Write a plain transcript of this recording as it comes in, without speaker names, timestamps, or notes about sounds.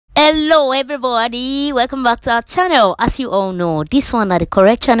Hello everybody, welcome back to our channel. As you all know, this one are the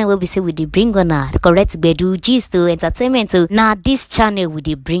correct channel where we say we dey bring on the correct gbedu gist to entertainment. So now this channel we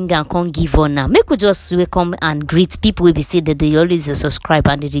dey bring and come give on now. Make we just welcome and greet people we be say that they always subscribe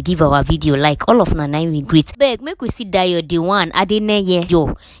and they give our video like all of na we greet. Beg make we see Dayo the one Adeneye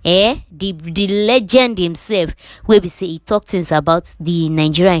yo the legend himself where we say he talk things about the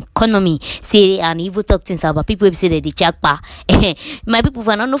Nigerian economy, say and even talk things about people we say that the Japa. My people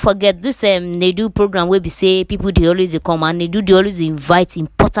for not forget this they do program where we say people they always come and they always invite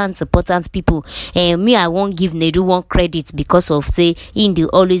important people. Me I won't give they do one credit because of say in the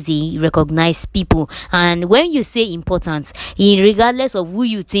always they recognize people. And when you say important, regardless of who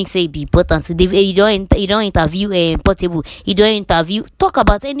you think say be important, you don't interview Portable, you don't interview talk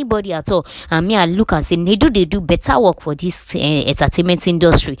about anybody at all. And me I look and say they do better work for this entertainment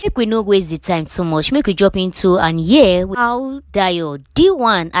industry. Make we no waste the time so much. Make we drop into and how Dayo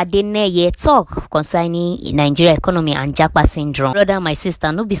D1 Adeneye talk concerning Nigeria economy and Japa syndrome. Brother, my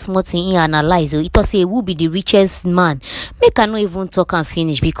sister, no be smart thing analyze. It was say who be the richest man. Make I no even talk and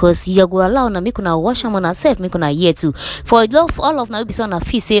finish because you go allow na make una wash am on herself, make una hear too. For love all of na be so na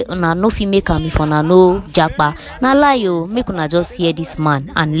feel say una no fit make am if una no Japa. Na lie yo, make una just hear this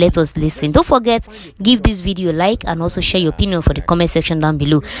man and let us listen. Don't forget, give this video a like and also share your opinion for the comment section down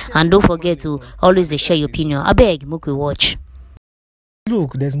below. And don't forget to always share your opinion. I beg, make we watch.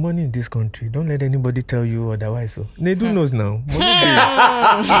 Look, there's money in this country. Don't let anybody tell you otherwise. So Nedu knows now.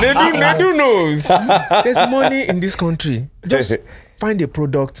 Nedu knows. There's money in this country. Just find a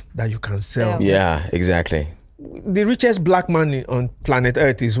product that you can sell. Yeah, exactly. The richest black man on planet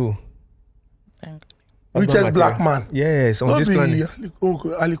Earth is who? Richest black man? Yes, on this planet.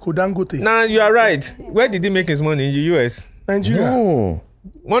 Aliko Dangote. Nah, you are right. Where did he make his money? In the US? Nigeria. No.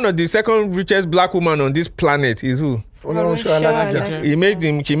 One of the second richest black woman on this planet is who? She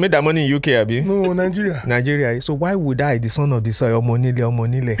made that money in UK, Abi? No, Nigeria. Nigeria. So why would I, the son of the soil,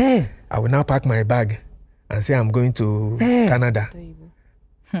 Omonile, I will now pack my bag and say I'm going to Canada? You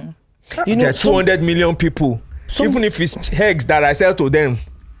know, there are 200 million people. Even if it's eggs that I sell to them.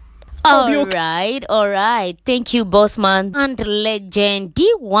 All right. Thank you, boss man. And legend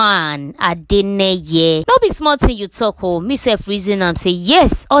D1 Adeneye. No be small thing you talk me self reason and say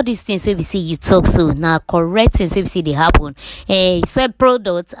yes, all these things we say you talk so now correct things we say they happen. Sell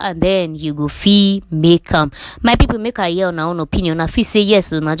products and then you go fee make them. My people make a hear on our own opinion. If you say yes,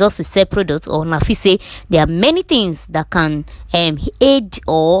 so not just to sell products, or if you say there are many things that can aid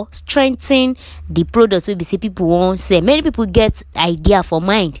or strengthen the products we say people won't say. Many people get idea for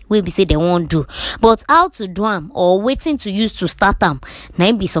mind we say they won't do, but how to do them or waiting to use to start them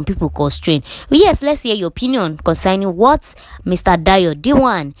now be some people constrain. Yes, let's hear your opinion concerning what Mr. Dayo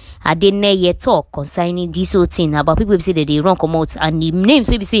D1 Adeneye talk concerning this whole thing about people say that they run come out and the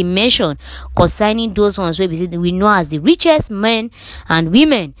names we say mention concerning those ones where we say we know as the richest men and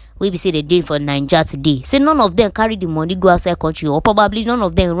women we be say they did for Nigeria today. Say none of them carry the money go outside country, or probably none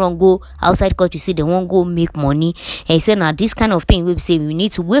of them run go outside country say they won't go make money. And say now this kind of thing we be say we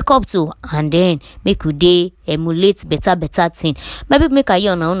need to wake up to and then make we day emulate better thing. Maybe make a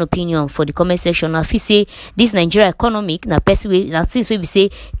hear on our own opinion for the comment section. If you say this Nigeria economic na person na things we be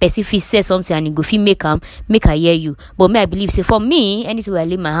say person fit say something and you go fit make I hear you. But me I believe say for me anything I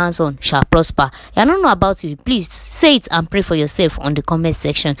lay my hands on shall prosper. I don't know about you. Please say it and pray for yourself on the comment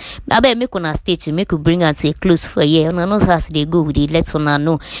section. I bet make una stay to make we bring her to a close for year. And I know as they go with it, let una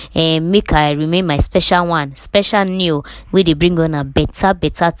know. Make I remain my special new where they bring on a better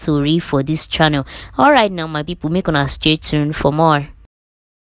story for this channel. Alright now my people, make una stay tuned for more.